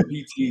run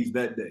PTs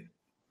that day.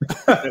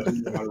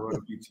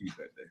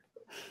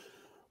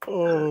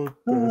 Oh,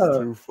 that's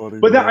too funny.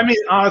 But that, I mean,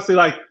 honestly,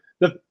 like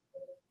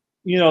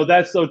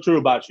that's so true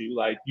about you.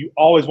 Like, you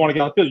always want to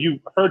get on the field. You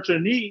hurt your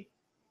knee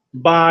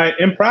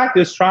in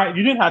practice trying.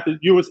 You didn't have to.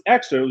 It was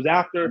extra. It was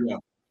after,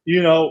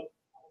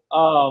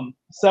 7-on-7,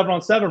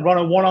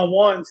 running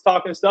 1-on-1s,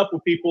 talking stuff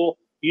with people.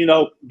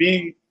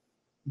 Being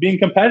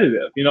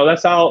competitive.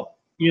 That's how.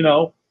 You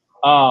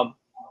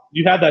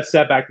had that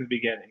setback at the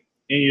beginning.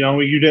 And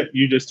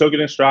you just took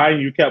it in stride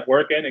and you kept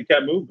working and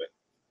kept moving.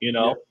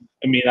 Yeah.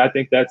 I mean, I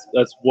think that's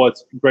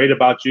what's great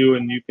about you,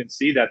 and you can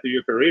see that through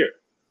your career.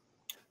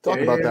 Talk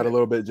about that a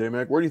little bit,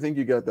 J-Mac. Where do you think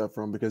you got that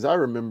from? Because I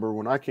remember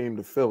when I came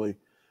to Philly,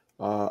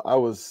 it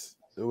was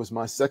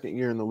my second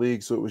year in the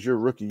league, so it was your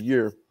rookie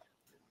year,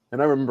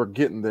 and I remember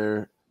getting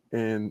there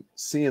and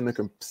seeing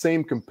the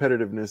same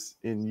competitiveness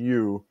in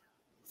you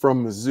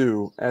from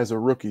Mizzou as a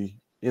rookie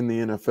in the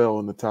NFL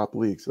in the top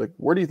leagues. Like,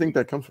 where do you think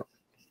that comes from?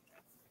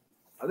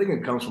 I think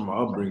it comes from my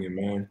upbringing,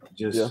 man.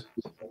 Just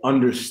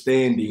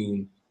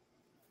understanding,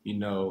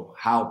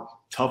 how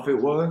tough it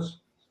was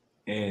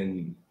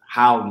and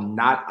how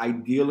not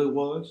ideal it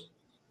was.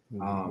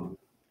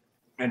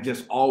 And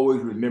just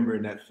always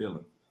remembering that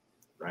feeling,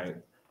 right?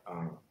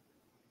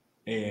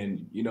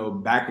 And,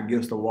 back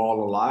against the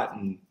wall a lot.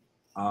 And,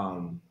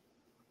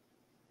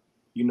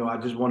 I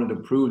just wanted to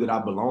prove that I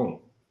belong.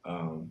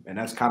 And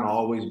that's kind of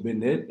always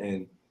been it.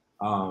 And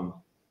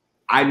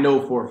I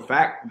know for a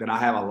fact that I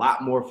have a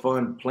lot more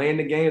fun playing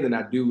the game than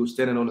I do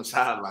standing on the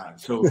sideline.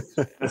 So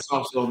that's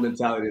also a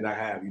mentality that I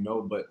have,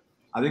 But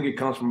I think it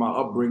comes from my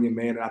upbringing,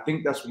 man. And I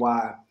think that's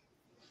why,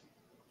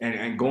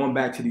 and going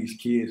back to these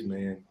kids,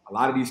 man, a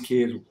lot of these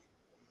kids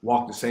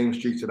walk the same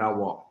streets that I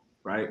walk,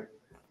 right?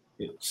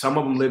 Some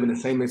of them live in the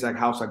same exact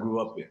house I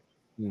grew up in.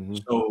 Mm-hmm.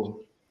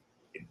 So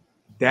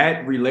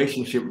that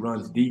relationship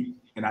runs deep.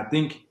 And I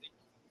think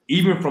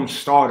even from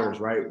starters,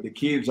 right, the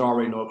kids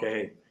already know, okay,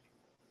 hey,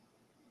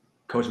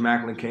 Coach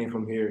Maclin came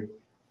from here.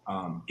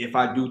 If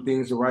I do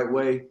things the right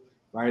way,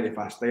 right, if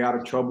I stay out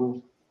of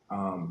trouble,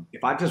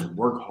 if I just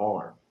work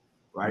hard,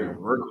 right,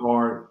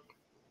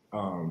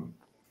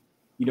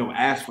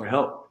 ask for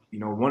help.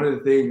 One of the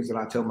things that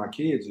I tell my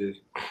kids is,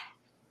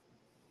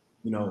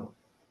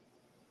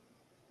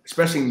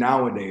 especially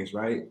nowadays,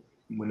 right,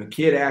 when a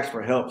kid asks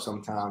for help,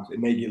 sometimes it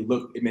may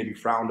be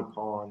frowned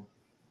upon.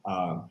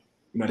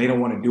 They don't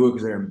want to do it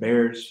because they're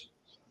embarrassed.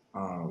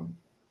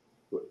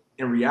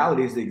 In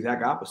reality, it's the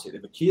exact opposite.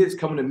 If a kid's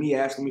coming to me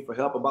asking me for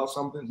help about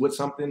something,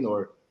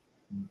 or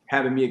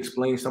having me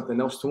explain something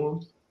else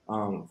to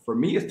them, for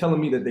me, it's telling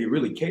me that they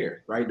really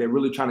care, right? They're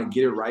really trying to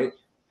get it right.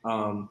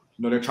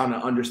 They're trying to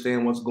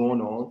understand what's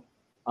going on,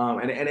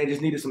 and they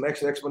just needed some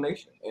extra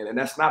explanation, and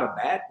that's not a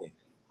bad thing.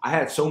 I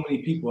had so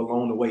many people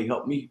along the way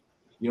help me.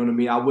 You know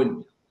what I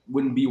mean?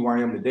 wouldn't be where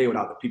I am today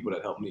without the people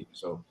that helped me.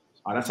 So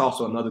that's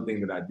also another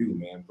thing that I do,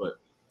 man. But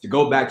to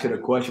go back to the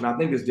question, I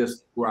think it's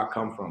just where I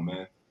come from,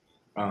 man.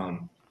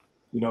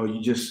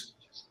 You just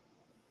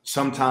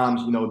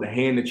sometimes, the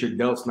hand that you're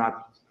delt's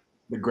not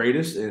the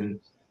greatest. And,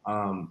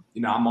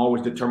 I'm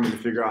always determined to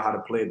figure out how to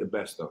play it the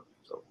best, though.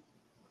 So.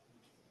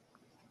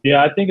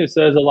 Yeah, I think it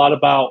says a lot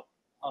about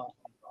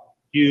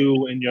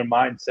you and your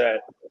mindset.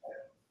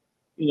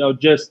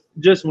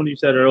 Just when you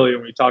said earlier,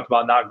 when you talked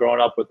about not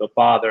growing up with a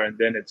father, and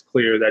then it's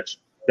clear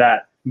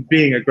that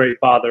being a great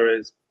father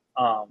is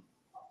a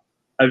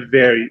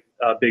very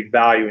big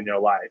value in your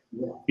life.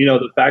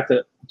 The fact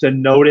to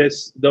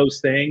notice those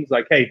things,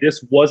 like, hey,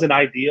 this wasn't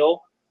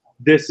ideal.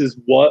 This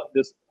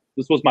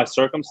was my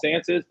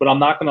circumstances, but I'm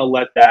not going to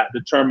let that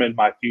determine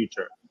my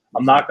future.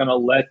 I'm not going to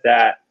let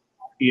that,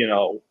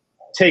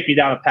 take me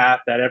down a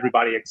path that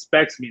everybody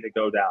expects me to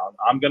go down.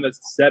 I'm going to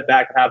step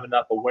back and have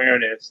enough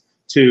awareness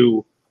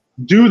to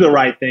do the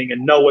right thing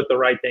and know what the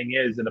right thing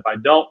is. And if I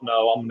don't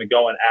know, I'm going to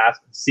go and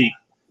ask and seek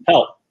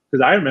help.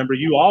 Because I remember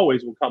you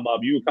always would come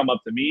up. You would come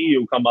up to me.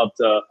 You would come up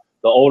to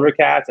the older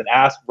cats and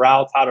ask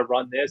routes how to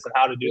run this and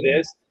how to do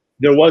this.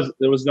 There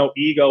was no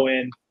ego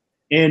in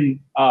you.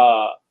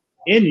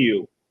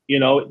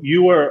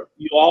 You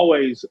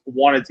always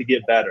wanted to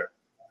get better,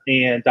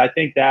 and I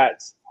think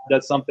that's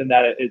something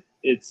that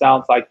it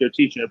sounds like you're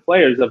teaching your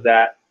players of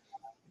that.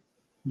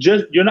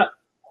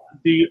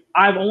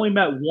 I've only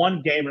met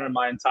one gamer in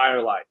my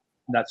entire life,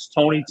 and that's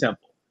Tony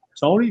Temple.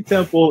 Tony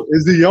Temple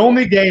is the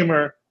only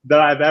gamer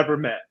that I've ever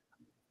met.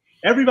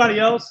 Everybody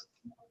else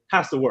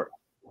has to work,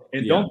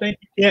 and don't think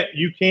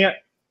you can't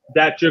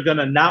that you're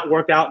gonna not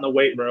work out in the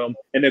weight room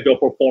and then go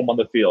perform on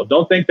the field.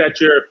 Don't think that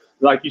you're,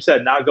 like you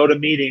said, not go to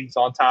meetings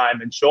on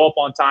time and show up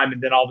on time,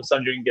 and then all of a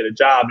sudden you're gonna get a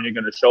job and you're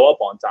gonna show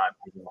up on time.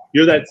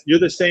 You're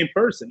the same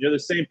person. You're the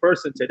same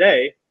person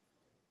today.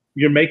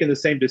 You're making the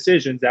same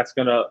decisions. That's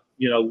gonna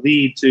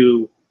lead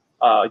to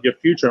your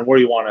future and where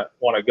you want to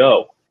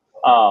go.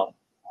 So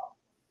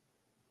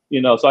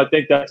I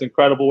think that's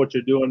incredible what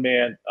you're doing,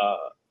 man.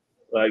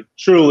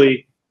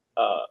 Truly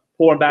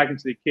pouring back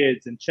into the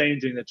kids and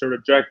changing the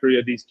trajectory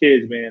of these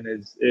kids, man,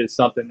 is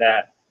something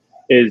that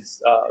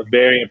is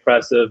very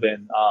impressive.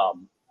 And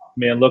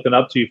man, looking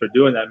up to you for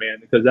doing that, man,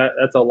 because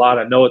that's a lot.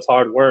 I know it's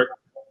hard work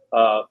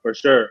for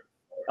sure.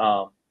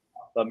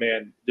 But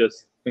man,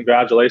 just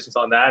congratulations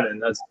on that,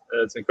 and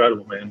that's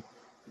incredible, man.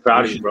 I'm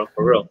proud of you, bro,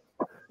 for real.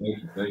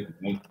 Thank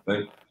you.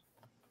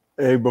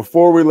 Hey,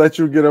 before we let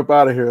you get up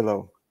out of here,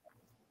 though,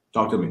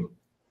 talk to me.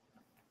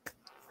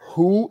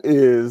 Who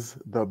is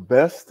the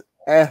best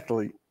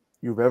athlete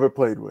you've ever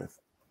played with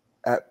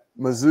at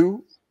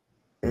Mizzou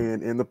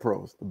and in the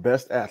pros? The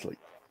best athlete.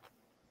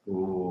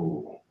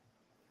 Ooh.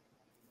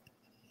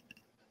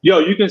 Yo,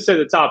 you can say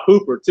the top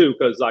hooper too,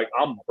 because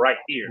I'm right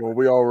here. Well,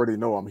 we already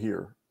know I'm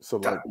here,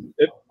 so if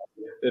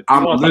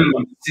I'm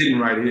literally sitting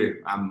right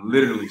here. I'm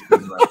literally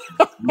sitting right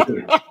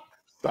here.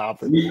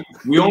 Stop it.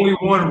 We only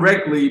won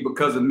rec league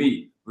because of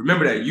me.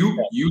 Remember that. You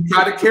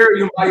tried to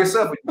carry him by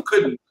yourself, but you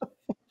couldn't.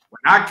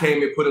 When I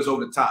came, it put us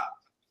over the top.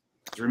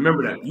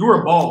 Remember that. You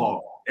were a ball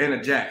hog and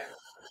a jack.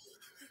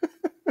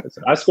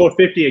 I scored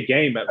 50 a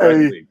game at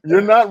rec league.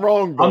 You're not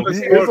wrong, bro.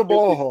 He is a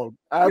ball hog.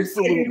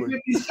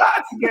 Absolutely. 50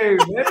 shots a game,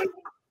 man.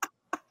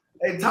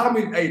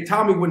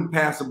 Tommy wouldn't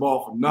pass the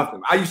ball for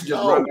nothing. I used to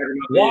just run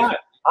back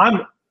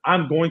and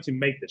I'm going to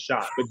make the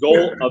shot. The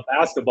goal of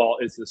basketball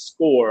is to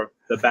score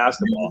the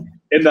basketball.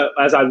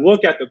 As I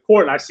look at the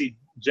court and I see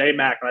J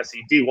Mac and I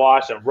see D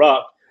Wash and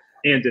Ruck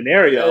and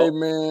Denario. Hey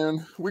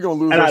man, we're gonna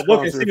lose. And our I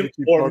look and sponsor see if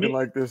you keep or talking me,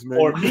 like this, man.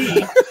 or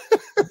me,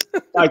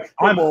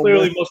 I'm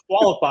clearly most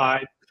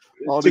qualified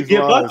to get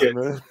buckets.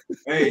 Man.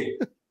 Hey,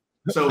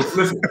 so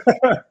listen,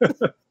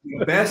 the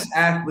best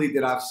athlete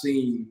that I've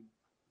seen,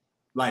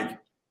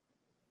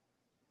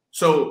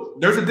 so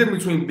there's a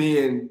difference between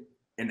being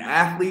an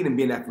athlete and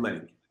being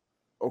athletic.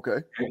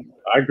 Okay.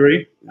 I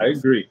agree.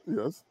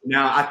 Yes.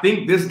 Now, I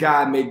think this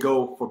guy may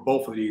go for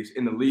both of these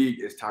in the league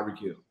is Tyreek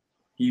Hill.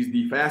 He's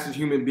the fastest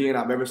human being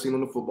I've ever seen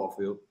on the football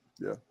field.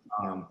 Yeah.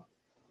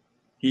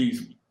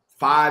 He's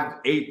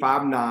 5'8",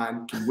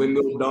 5'9", can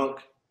windmill dunk,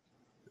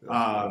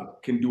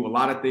 can do a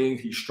lot of things.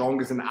 He's strong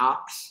as an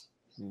ox,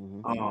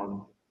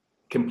 can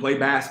play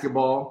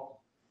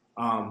basketball.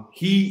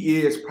 He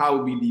is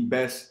probably the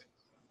best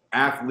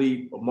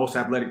athlete or most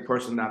athletic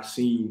person I've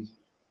seen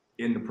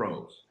in the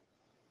pros.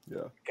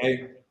 Yeah.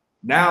 Okay.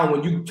 Now,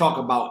 when you talk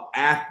about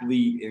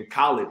athlete in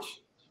college,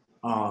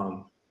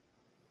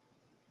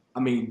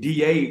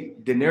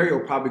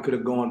 Denario probably could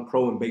have gone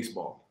pro in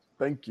baseball.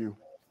 Thank you.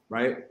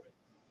 Right?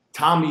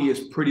 Tommy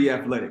is pretty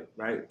athletic,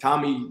 right?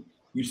 Tommy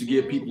used to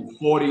give people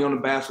 40 on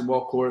the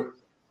basketball court.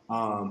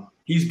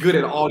 He's good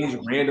at all these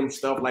random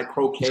stuff like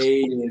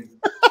croquet and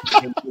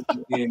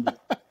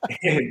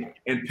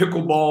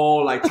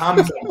pickleball. Like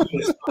Tommy's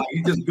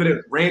he's just good at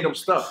random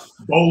stuff.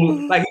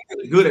 Bowling,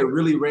 he's good at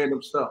really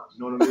random stuff. You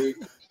know what I mean?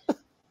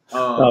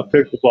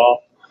 Pickleball.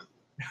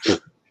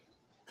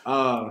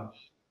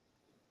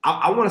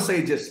 I want to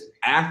say just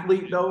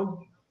athlete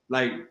though.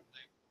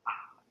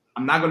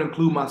 I'm not going to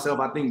include myself.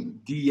 I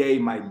think DA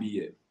might be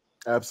it.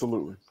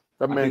 Absolutely.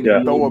 That man Yeah.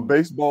 can throw a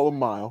baseball a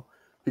mile.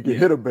 He could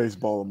hit a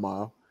baseball a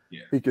mile.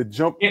 Yeah. He could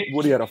jump.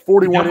 What he had, a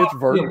 41-inch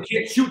vert. He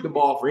can't shoot the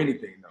ball for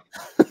anything though.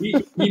 He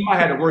might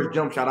have the worst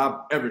jump shot I've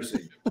ever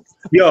seen.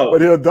 Yo,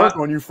 But he'll dunk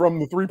on you from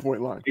the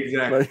 3-point line.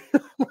 Exactly.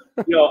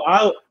 Yo,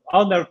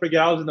 I'll never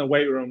forget. I was in the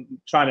weight room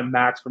trying to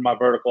max for my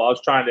vertical. I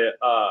was trying to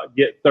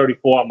get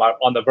 34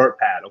 on the vert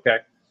pad. Okay,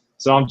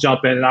 so I'm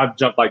jumping, and I've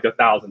jumped like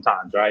 1,000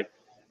 times, right?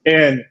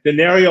 And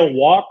Denario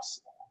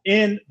walks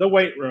in the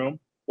weight room.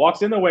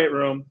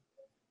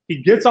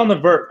 He gets on the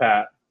vert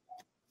pad.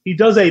 He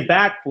does a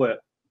backflip,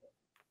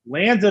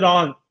 lands it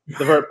on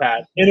the vert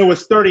pad, and it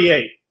was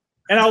 38.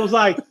 And I was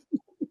like,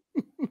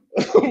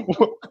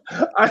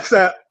 I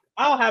said,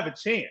 I'll have a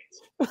chance.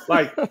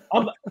 Like, if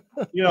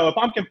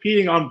I'm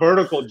competing on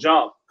vertical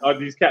jump of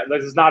these cats,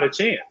 this is not a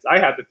chance. I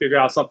have to figure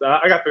out something.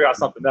 I got to figure out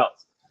something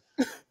else.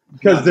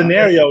 Because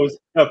Denario is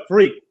a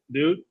freak,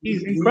 dude.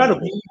 He's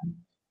incredible.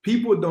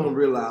 People don't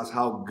realize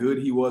how good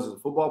he was as a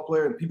football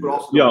player, and people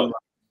also don't realize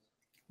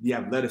the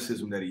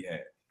athleticism that he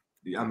had.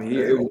 I mean,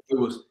 it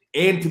was,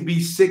 and to be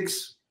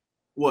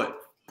 6'4.5",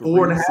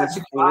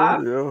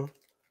 6'5", yeah,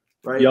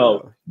 right?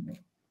 Yo,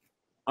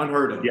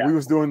 unheard of. Yeah. We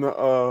was doing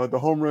the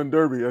home run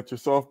derby at your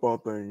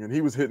softball thing, and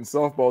he was hitting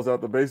softballs out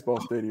the baseball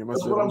stadium.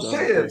 That's what I'm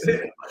saying.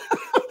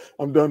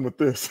 I'm done with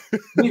this.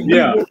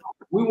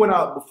 We went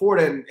out before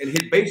that and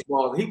hit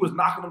baseballs. He was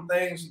knocking them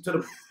things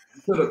to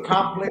the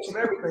complex and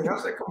everything. I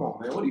said, "Come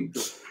on, man, what are you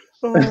doing?"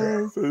 So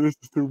this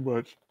is too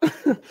much.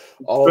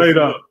 Straight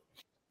up.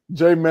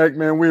 J Mac,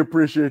 man, we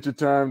appreciate your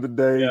time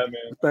today. Yeah,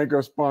 man. Thank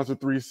our sponsor,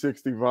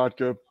 360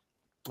 Vodka,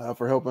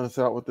 for helping us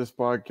out with this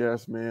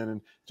podcast, man.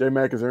 And J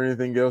Mac, is there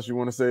anything else you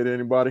want to say to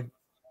anybody?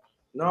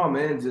 No,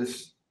 man,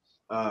 just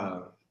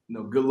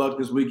good luck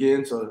this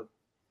weekend. So,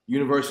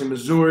 University of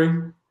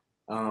Missouri,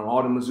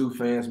 all the Mizzou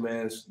fans,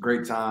 man, it's a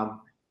great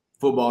time.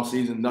 Football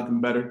season,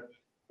 nothing better.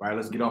 All right,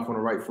 let's get off on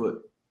the right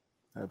foot.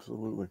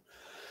 Absolutely.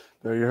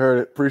 There you heard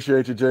it.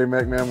 Appreciate you, J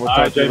Mac, man. We'll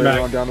talk to you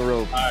later on down the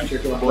road. All right,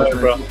 later,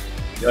 bro.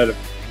 Later.